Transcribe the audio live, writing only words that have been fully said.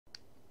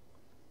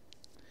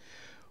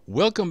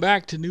Welcome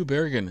back to New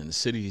Bergen and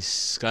City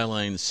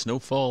Skylines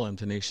Snowfall. I'm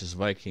Tenacious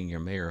Viking,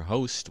 your mayor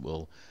host.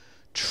 Well,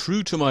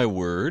 true to my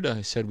word,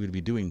 I said we'd be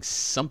doing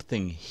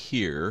something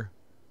here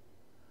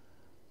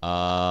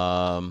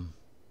um,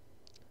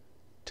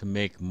 to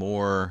make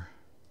more.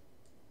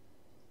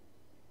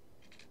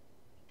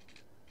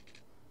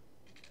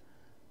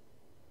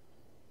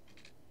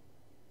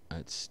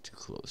 That's too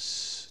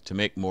close. To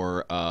make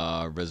more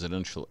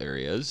residential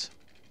areas.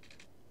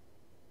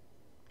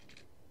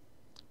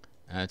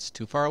 That's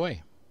too far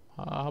away.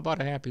 How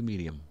about a happy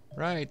medium?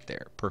 Right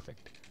there.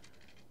 Perfect.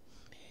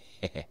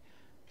 And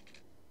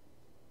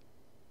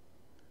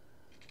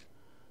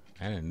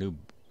a new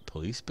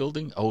police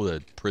building? Oh,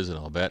 the prison,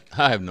 I'll bet.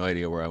 I have no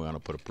idea where I want to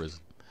put a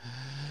prison.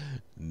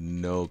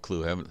 No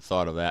clue. Haven't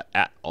thought of that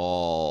at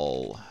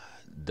all.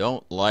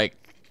 Don't like.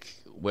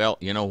 Well,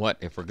 you know what?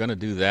 If we're going to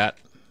do that,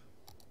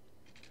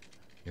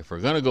 if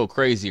we're going to go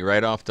crazy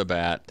right off the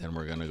bat, then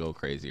we're going to go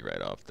crazy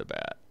right off the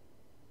bat.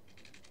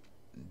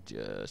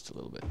 Just a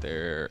little bit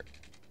there.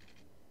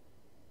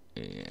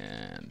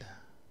 And.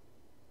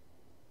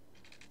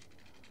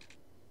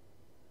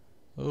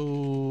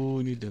 Oh,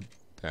 we need to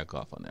back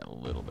off on that a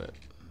little bit.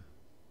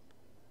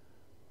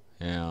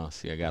 Yeah,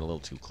 see, I got a little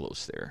too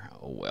close there.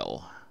 Oh,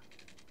 well.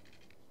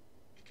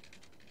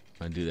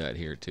 I'm going to do that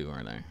here too,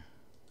 aren't I?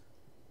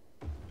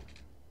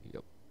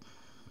 Yep.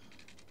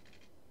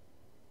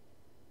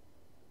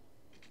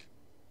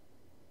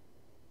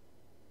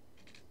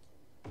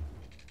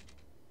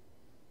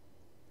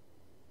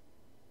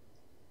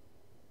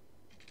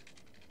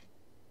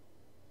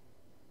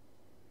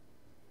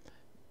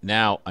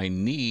 Now, I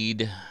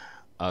need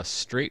a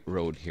straight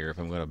road here if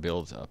I'm going to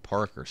build a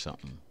park or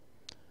something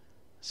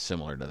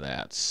similar to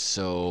that.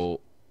 So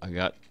I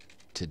got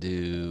to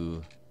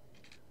do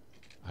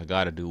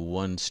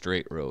one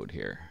straight road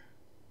here.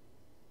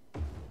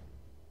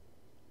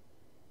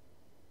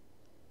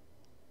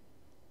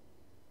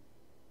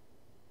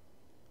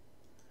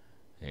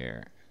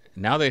 There.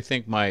 Now they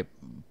think my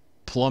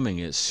plumbing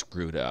is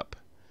screwed up.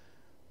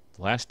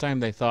 Last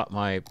time they thought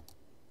my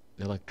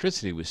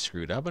electricity was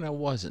screwed up, and it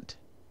wasn't.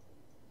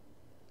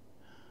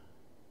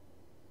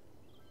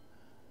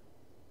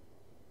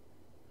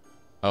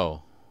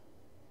 Oh.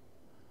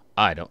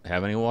 I don't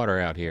have any water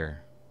out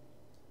here.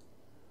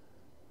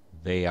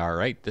 They are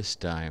right this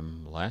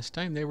time. Last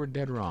time they were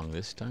dead wrong.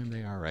 This time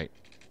they are right.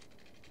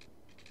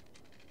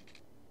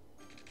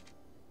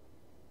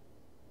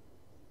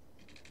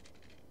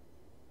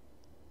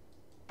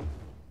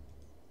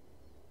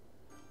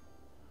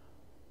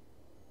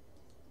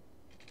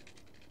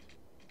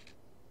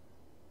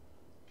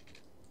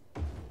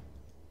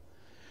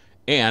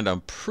 And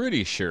I'm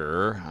pretty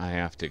sure I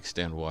have to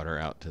extend water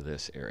out to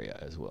this area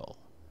as well.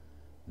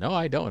 No,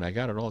 I don't. I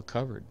got it all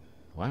covered.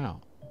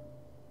 Wow.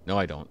 No,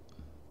 I don't.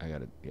 I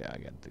got it. Yeah, I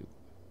got to do.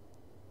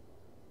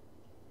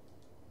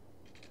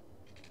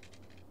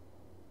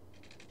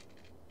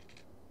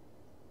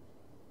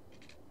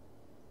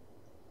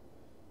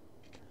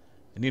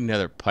 I need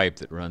another pipe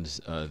that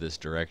runs this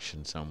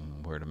direction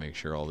somewhere to make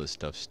sure all this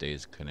stuff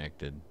stays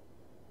connected.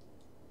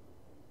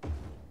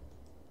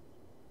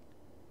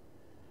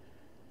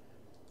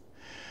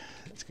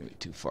 It's going to be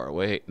too far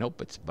away.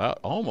 Nope, it's about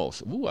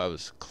almost. Ooh, I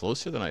was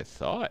closer than I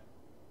thought.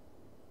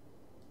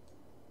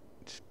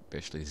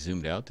 Especially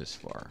zoomed out this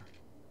far.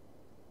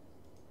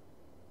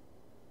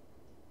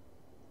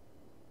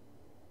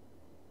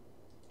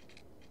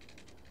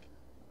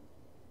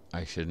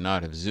 I should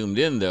not have zoomed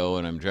in though,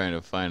 and I'm trying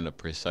to find a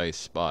precise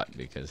spot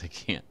because I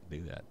can't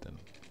do that then.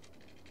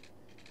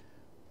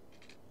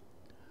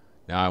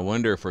 Now I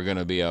wonder if we're going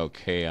to be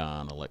okay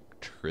on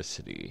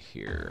electricity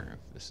here,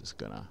 if this is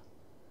going to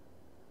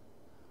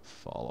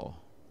follow.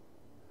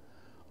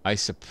 I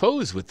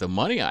suppose with the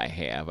money I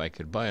have, I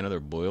could buy another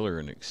boiler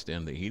and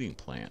extend the heating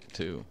plant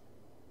too.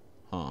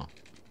 Huh.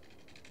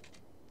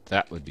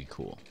 That would be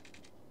cool.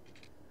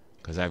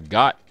 Because I've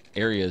got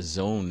areas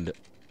zoned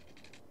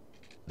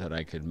that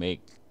I could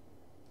make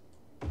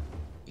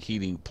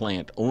heating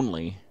plant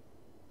only.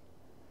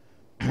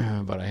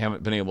 But I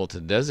haven't been able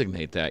to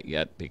designate that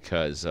yet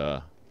because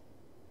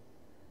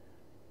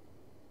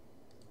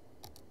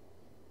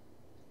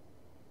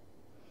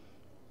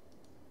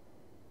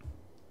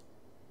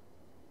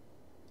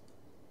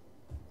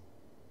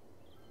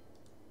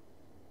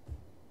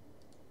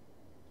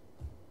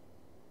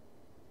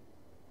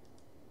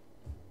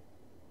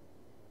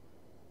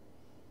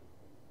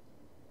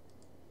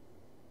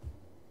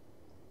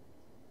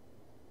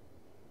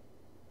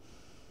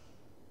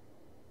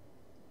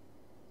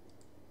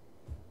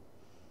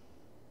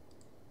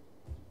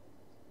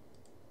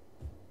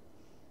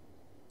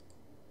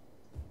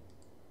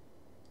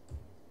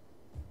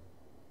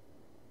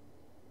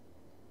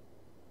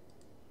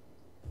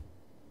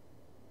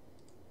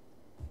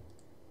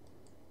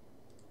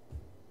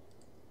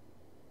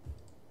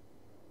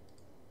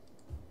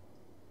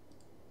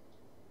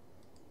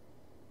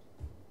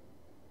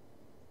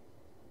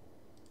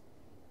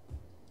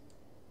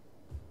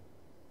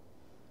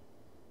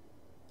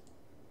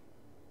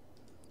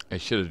I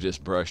should have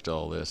just brushed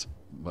all this,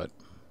 but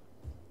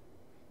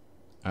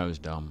I was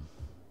dumb.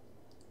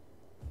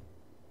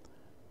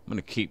 I'm going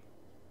to keep...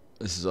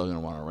 This is all going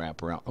to want to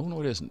wrap around. Oh,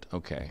 no, it isn't.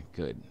 Okay,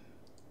 good.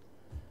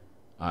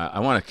 I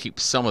want to keep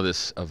some of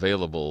this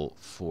available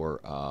for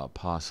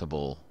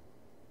possible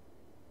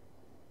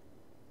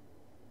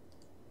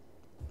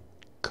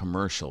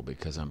commercial,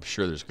 because I'm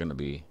sure there's going to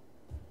be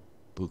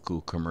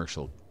buku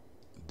commercial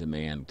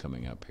demand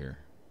coming up here.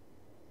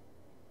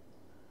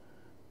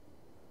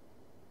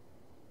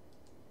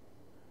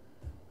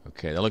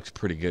 Okay, that looks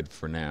pretty good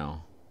for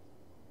now.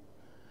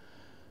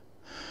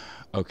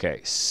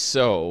 Okay,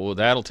 so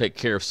that'll take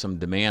care of some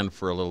demand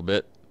for a little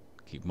bit.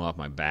 Keep them off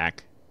my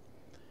back.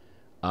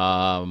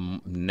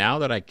 Now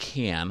that I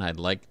can, I'd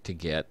like to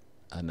get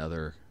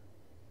another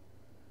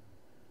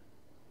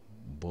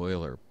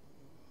boiler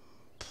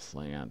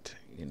plant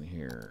in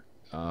here.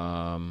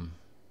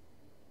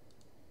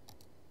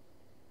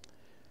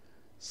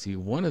 See,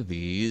 one of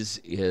these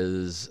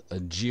is a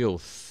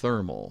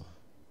geothermal.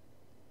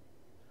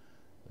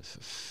 If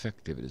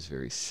effective, it is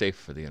very safe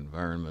for the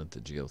environment.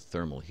 The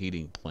geothermal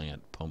heating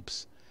plant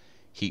pumps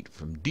heat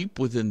from deep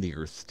within the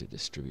earth to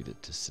distribute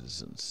it to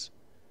citizens.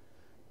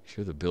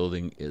 Sure, the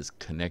building is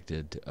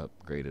connected to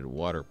upgraded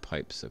water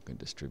pipes that can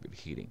distribute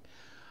heating.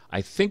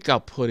 I think I'll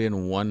put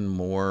in one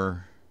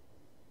more.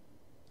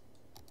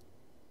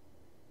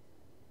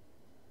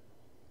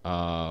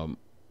 And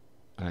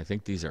I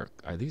think these are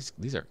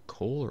these are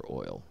coal or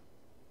oil?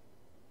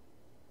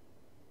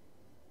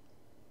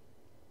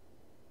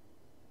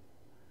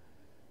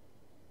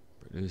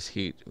 Produce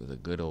heat with a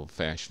good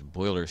old-fashioned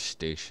boiler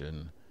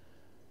station.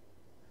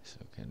 So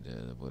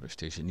the boiler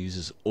station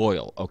uses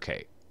oil.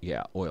 Okay,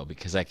 yeah, oil,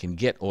 because I can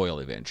get oil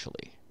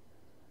eventually.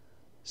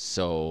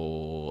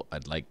 So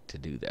I'd like to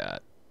do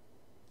that.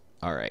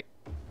 All right.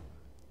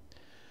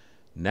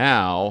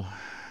 Now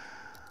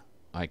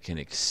I can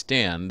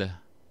extend.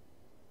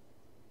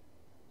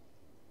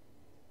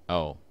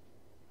 Oh,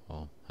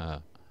 well, I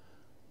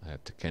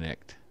have to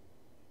connect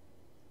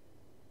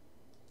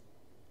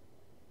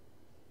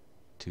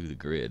to the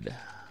grid.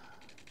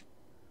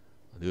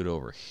 I'll do it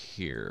over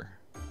here.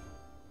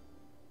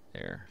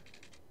 There.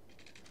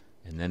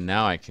 And then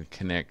now I can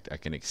connect, I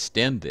can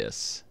extend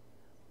this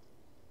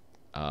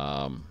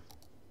all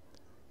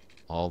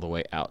the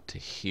way out to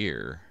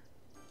here.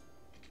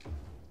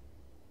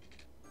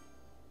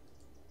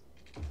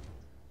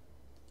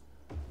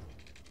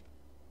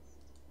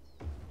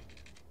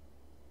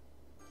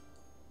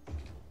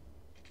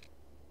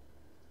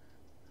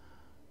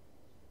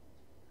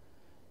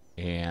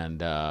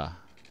 And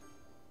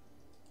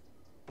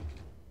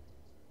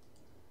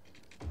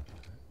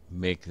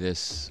make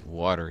this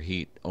water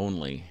heat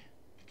only.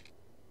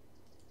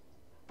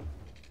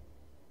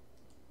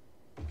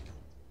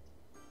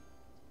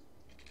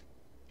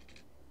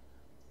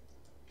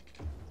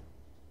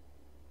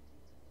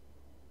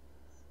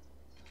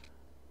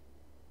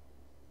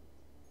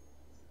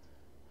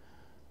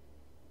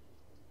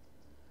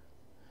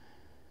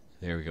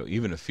 There we go.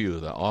 Even a few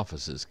of the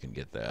offices can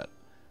get that.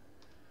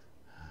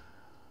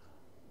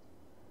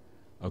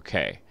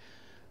 Okay.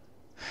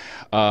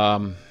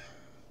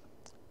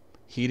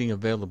 Heating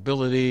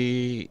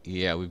availability.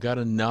 Yeah, we've got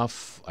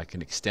enough. I can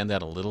extend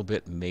that a little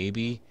bit,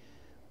 maybe.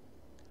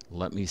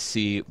 Let me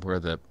see where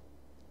the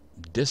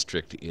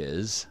district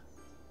is.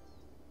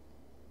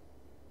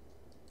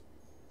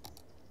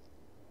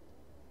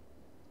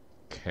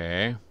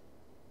 Okay.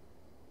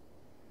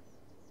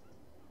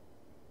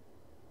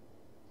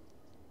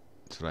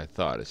 That's what I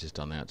thought. It's just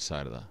on that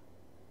side of the...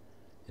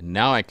 And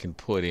now I can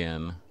put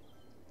in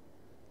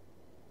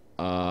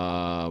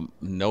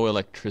no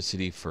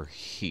electricity for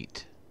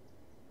heat.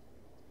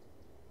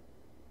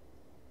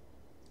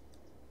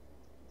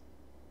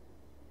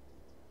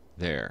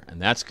 There.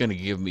 And that's going to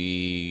give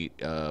me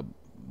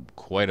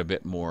quite a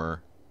bit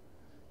more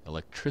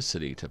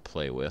electricity to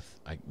play with.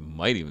 I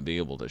might even be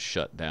able to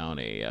shut down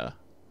a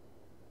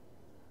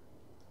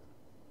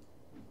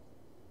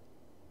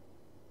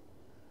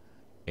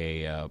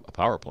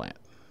power plant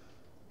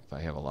if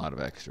I have a lot of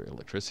extra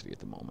electricity at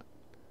the moment.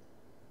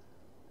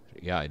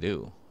 Yeah, I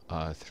do.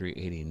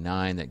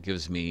 389, that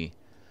gives me,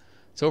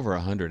 it's over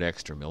 100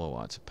 extra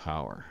milliwatts of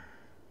power.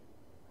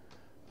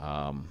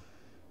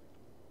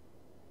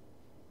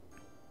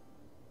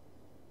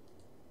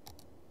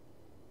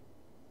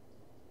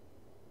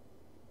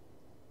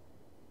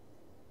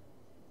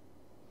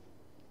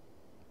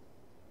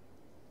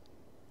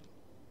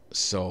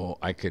 So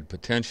I could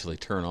potentially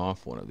turn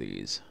off one of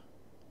these.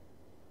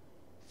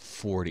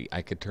 40.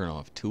 I could turn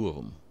off 2 of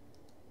them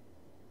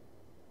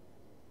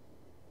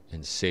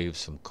and save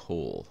some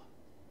coal.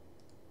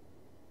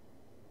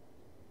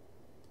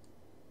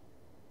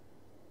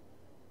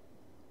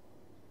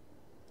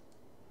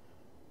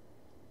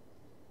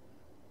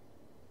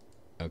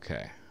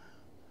 Okay.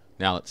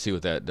 Now let's see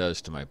what that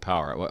does to my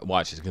power.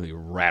 Watch, it's going to be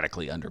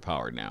radically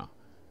underpowered now.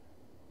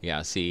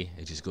 Yeah, see?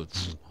 It just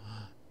goes...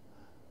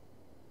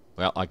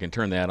 Well, I can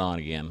turn that on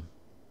again.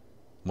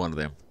 One of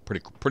them.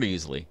 Pretty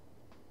easily.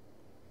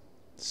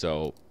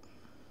 So...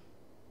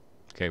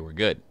 Okay, we're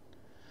good.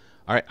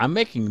 All right, I'm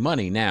making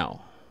money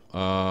now.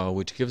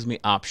 which gives me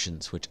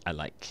options, which I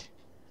like.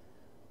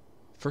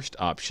 First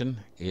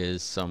option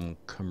is some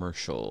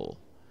commercial.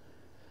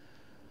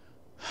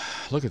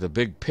 Look at the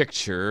big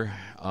picture.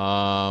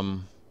 I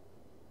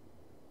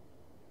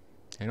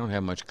don't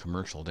have much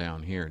commercial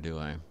down here, do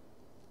I?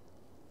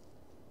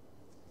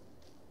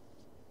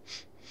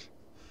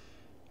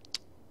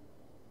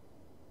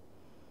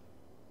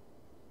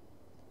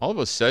 All of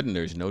a sudden,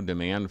 there's no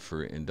demand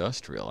for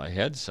industrial. I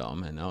had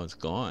some, and now it's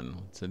gone.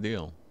 What's the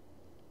deal?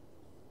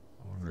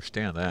 I don't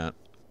understand that.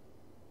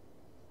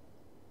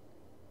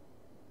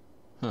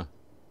 Huh.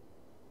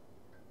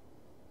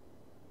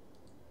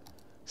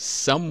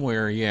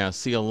 Somewhere, yeah.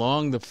 See,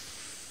 along the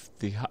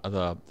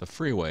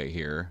freeway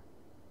here,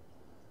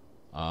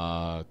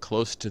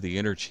 close to the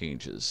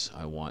interchanges,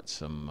 I want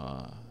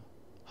some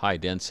high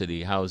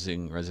density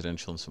housing,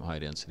 residential, and some high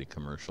density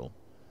commercial.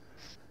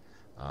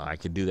 I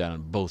could do that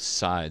on both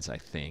sides, I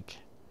think,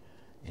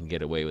 and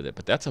get away with it.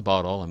 But that's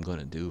about all I'm going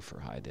to do for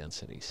high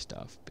density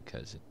stuff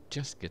because it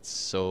just gets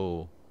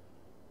so.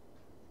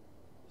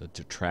 The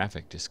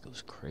traffic just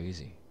goes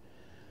crazy.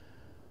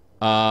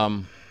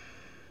 I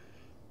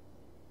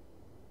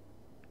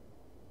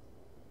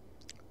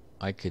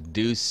could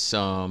do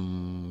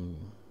some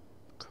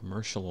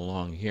commercial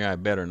along here. I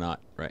better not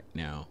right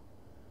now.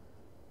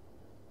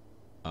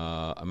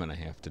 I'm going to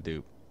have to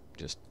do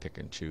just pick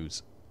and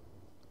choose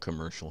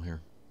commercial here.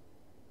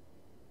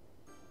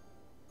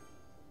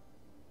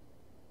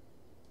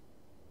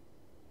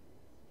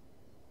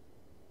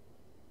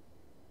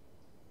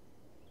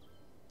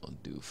 I'll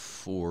do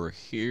 4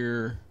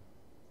 here.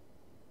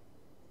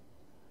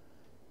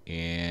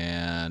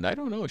 And I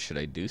don't know, should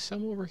I do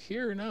some over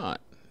here or not?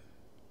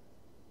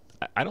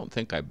 I don't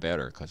think I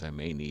better because I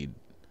may need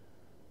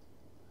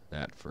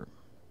that for...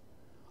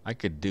 I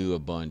could do a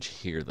bunch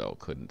here though,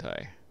 couldn't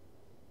I?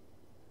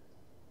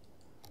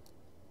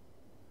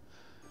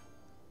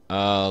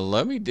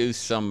 Let me do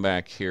some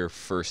back here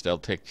first. I'll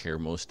take care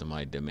of most of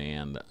my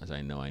demand as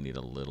I know I need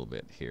a little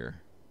bit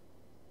here.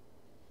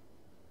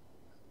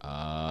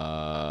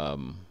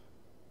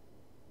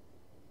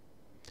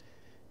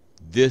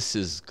 This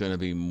is going to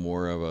be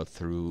more of a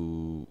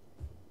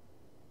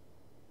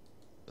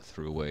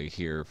throughway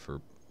here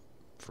for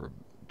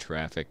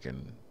traffic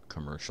and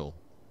commercial,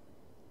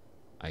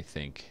 I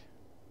think.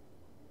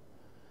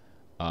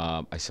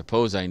 I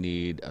suppose I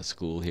need a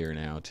school here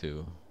now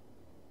too.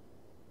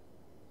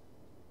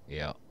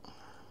 Yeah.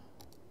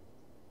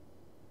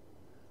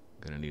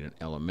 Gonna need an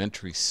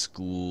elementary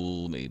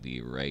school,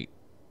 maybe right.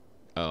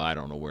 Oh, I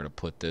don't know where to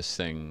put this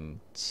thing.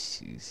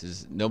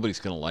 Jesus, nobody's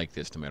gonna like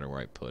this no matter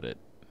where I put it.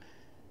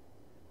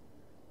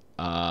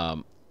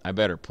 I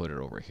better put it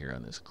over here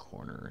on this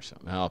corner or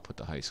something. I'll put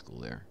the high school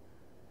there.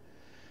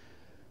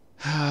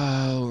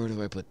 Where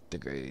do I put the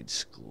grade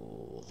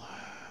school?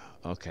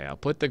 Okay, I'll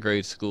put the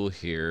grade school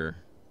here.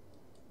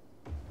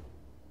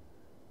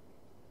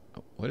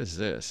 Oh, what is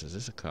this? Is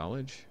this a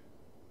college?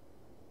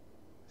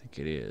 I think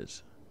it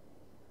is.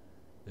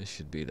 This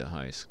should be the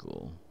high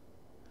school.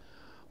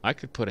 I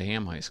could put a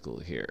Ham High School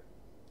here.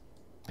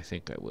 I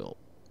think I will.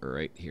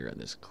 Right here in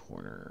this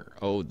corner.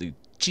 Oh,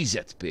 geez,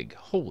 that's big.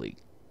 Holy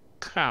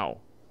cow.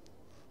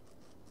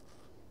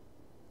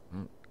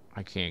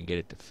 I can't get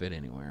it to fit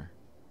anywhere.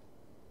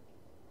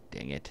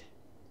 Dang it.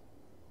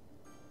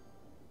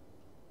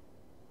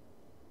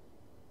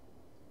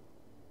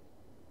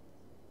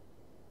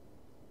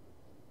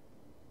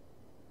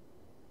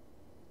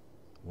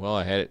 Well,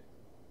 I had it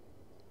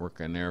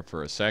working there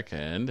for a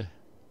second.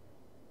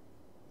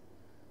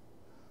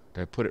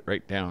 Did I put it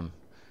right down?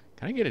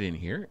 Can I get it in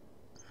here?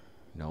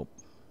 Nope.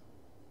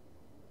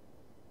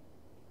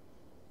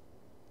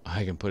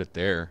 I can put it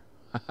there.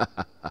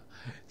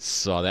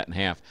 Saw that in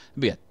half.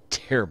 It'd be a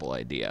terrible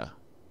idea.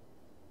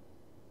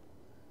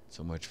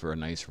 So much for a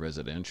nice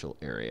residential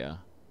area.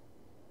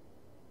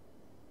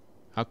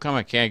 How come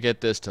I can't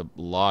get this to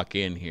lock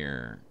in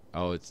here?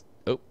 Oh,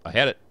 I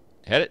had it.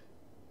 Had it.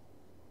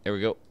 There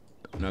we go.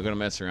 I'm not going to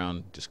mess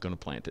around. Just going to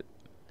plant it.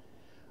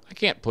 I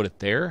can't put it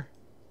there.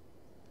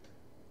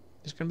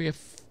 There's going to be a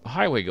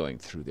highway going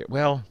through there.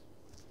 Well,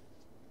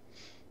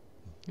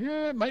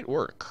 yeah, it might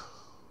work.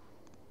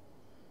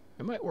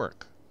 It might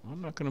work.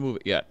 I'm not going to move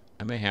it yet.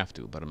 I may have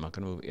to, but I'm not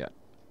going to move it yet.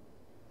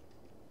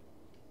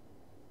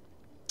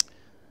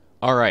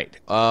 All right.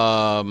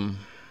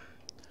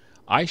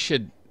 I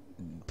should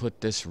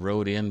put this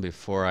road in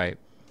before I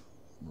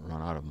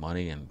run out of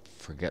money and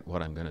forget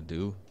what I'm going to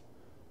do.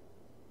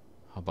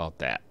 How about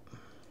that?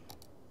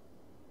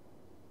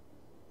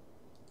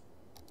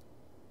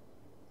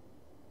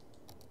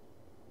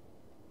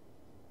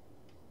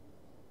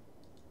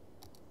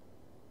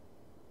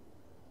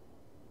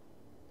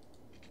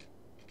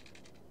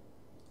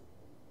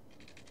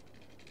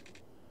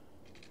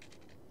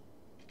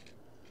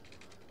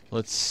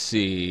 Let's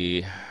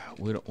see.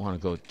 We don't want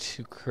to go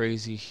too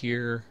crazy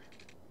here.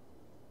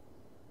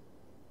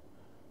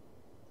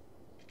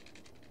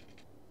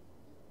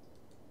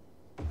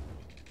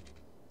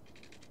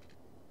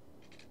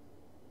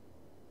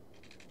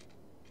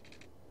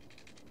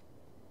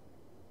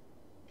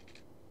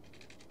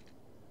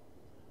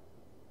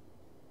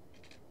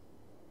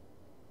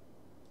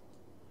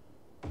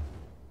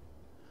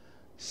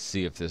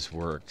 see if this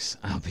works.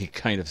 I'll be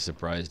kind of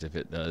surprised if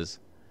it does.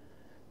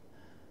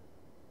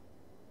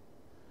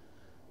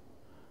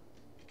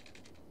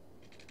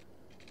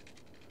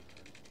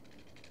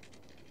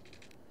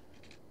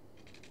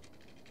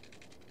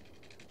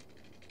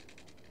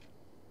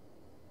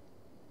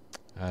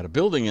 Had a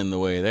building in the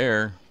way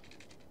there.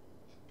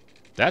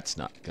 That's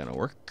not gonna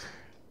work.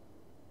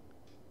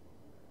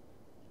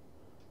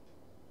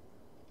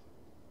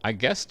 I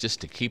guess just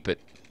to keep it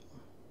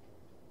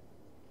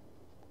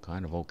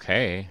kind of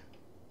okay.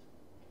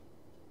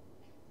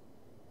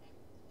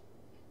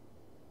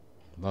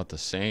 About the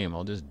same.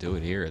 I'll just do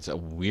it here. It's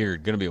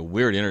gonna be a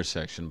weird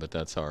intersection, but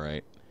that's all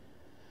right.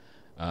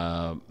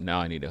 Now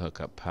I need to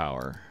hook up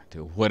power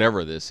to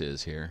whatever this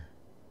is here.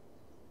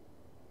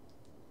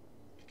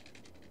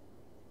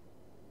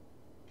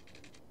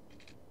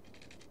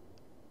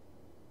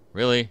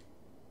 Really?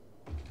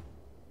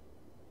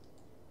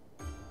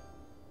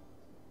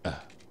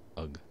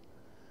 Ugh.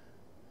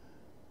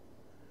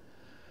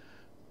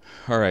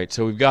 Alright,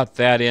 so we've got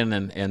that in,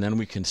 and then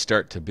we can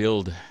start to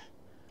build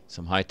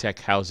some high-tech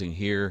housing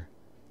here.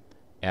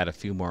 Add a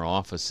few more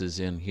offices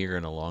in here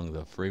and along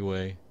the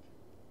freeway.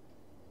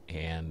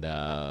 And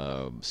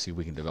see if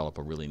we can develop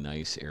a really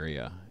nice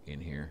area in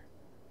here.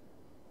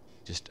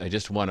 I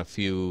just want a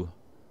few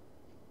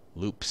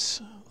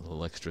loops, a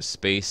little extra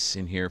space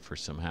in here for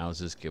some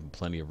houses, give them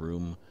plenty of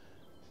room,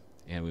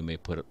 and we may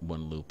put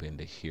one loop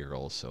into here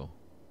also.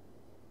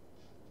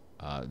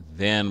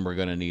 Then we're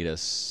going to need a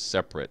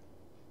separate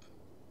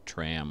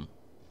tram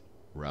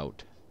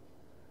route.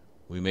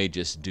 We may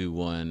just do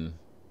one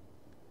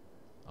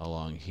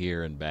along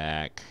here and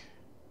back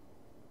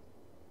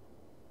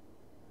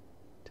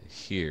to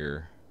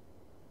here.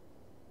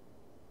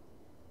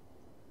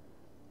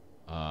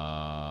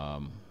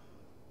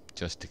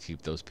 Just to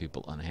keep those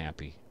people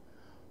unhappy.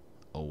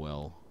 Oh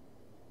well.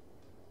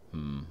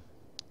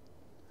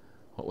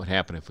 What would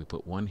happen if we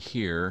put one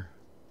here,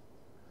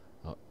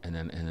 and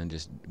then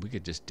we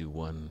could just do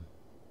one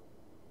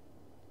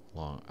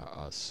long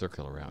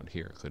circle around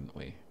here, couldn't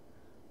we?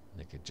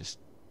 They could just,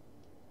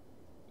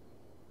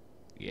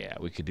 yeah,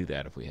 we could do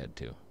that if we had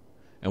to,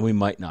 and we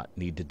might not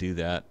need to do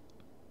that.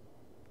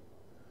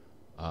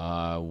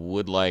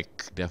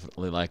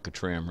 Definitely like a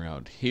tram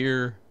route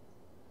here.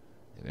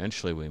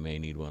 Eventually we may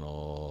need one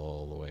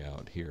all the way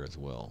out here as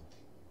well.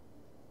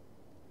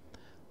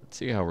 Let's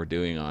see how we're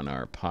doing on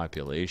our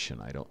population.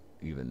 I don't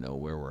even know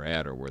where we're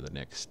at or where the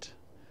next...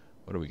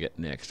 What do we get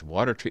next?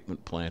 Water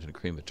treatment plant and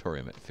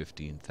crematorium at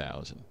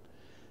 15,000.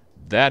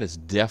 That is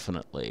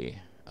definitely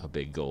a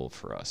big goal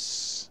for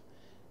us.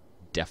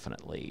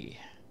 Definitely.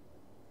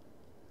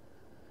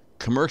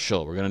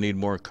 Commercial. We're going to need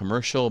more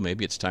commercial.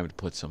 Maybe it's time to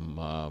put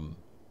some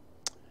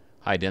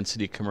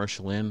high-density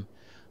commercial in.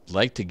 I'd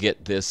like to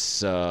get this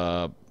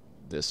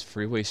this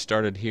freeway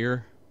started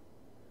here.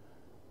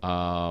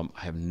 I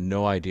have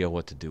no idea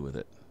what to do with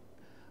it.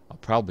 I'll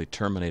probably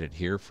terminate it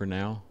here for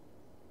now,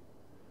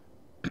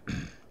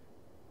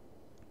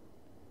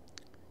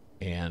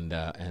 and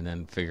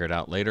then figure it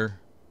out later.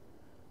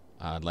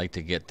 I'd like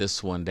to get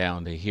this one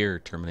down to here,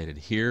 terminated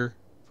here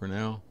for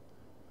now,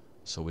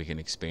 so we can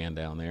expand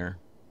down there.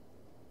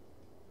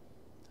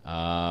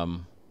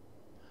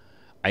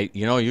 I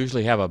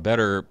usually have a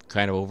better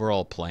kind of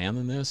overall plan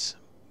than this,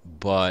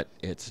 but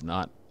it's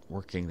not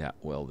working that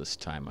well this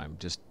time. I'm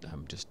just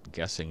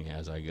guessing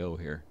as I go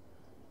here.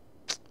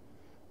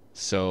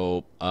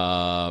 So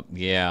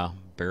yeah,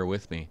 bear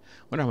with me.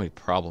 I wonder how many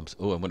problems.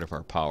 Oh, I wonder if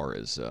our power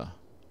is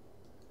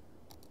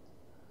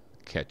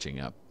catching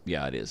up.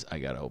 Yeah, it is. I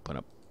gotta open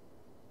up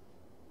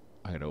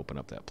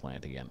that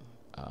plant again.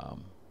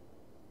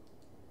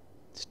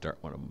 Start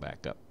one of them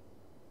back up,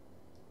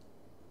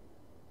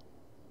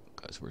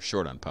 because we're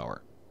short on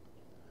power.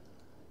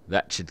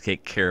 That should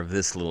take care of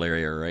this little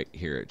area right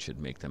here. It should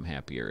make them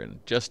happier in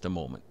just a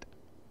moment,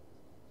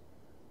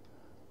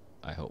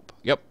 I hope.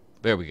 Yep,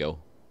 there we go.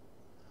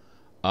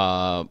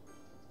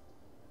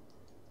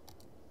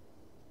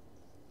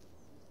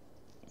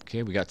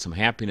 Okay, we got some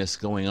happiness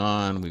going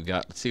on. We've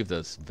got, let's see if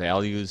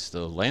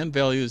the land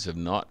values have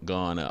not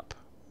gone up.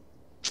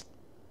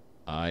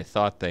 I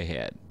thought they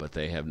had, but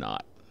they have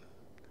not.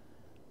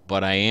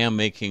 But I am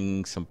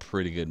making some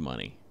pretty good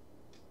money.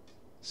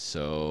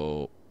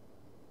 So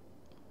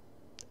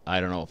I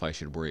don't know if I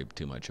should worry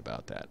too much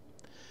about that.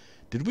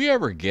 Did we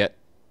ever get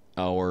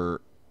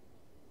our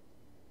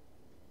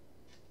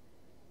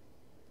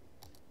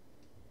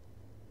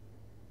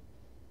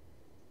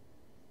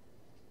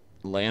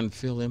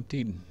landfill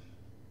emptied?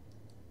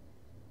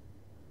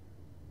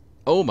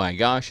 Oh my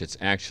gosh, it's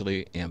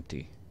actually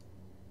empty.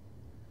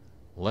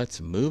 Let's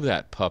move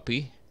that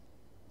puppy.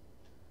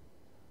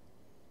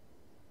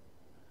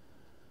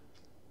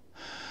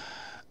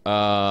 Can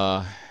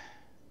I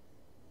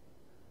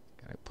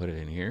put it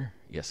in here?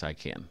 Yes, I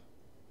can.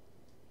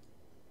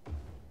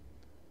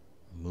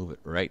 Move it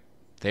right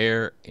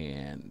there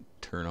and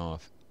turn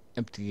off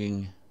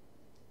emptying.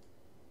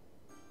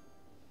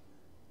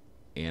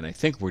 And I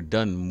think we're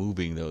done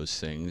moving those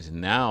things.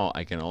 Now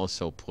I can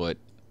also put...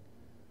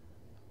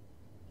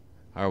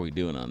 How are we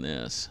doing on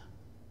this?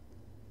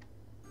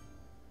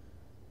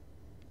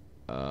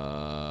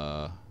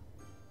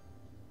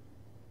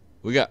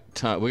 We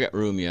got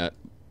room yet,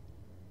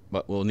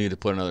 but we'll need to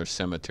put another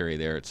cemetery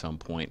there at some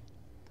point.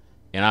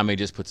 And I may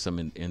just put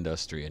some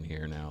industry in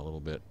here now a little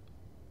bit,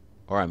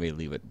 or I may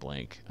leave it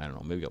blank. I don't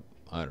know. Maybe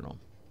I don't know.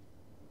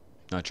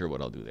 Not sure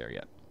what I'll do there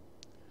yet.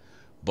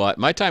 But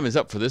my time is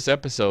up for this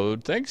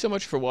episode. Thanks so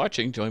much for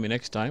watching. Join me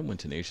next time when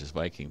Tenacious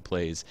Viking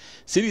plays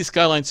City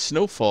Skylines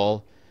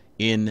Snowfall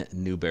in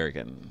New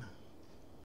Bergen.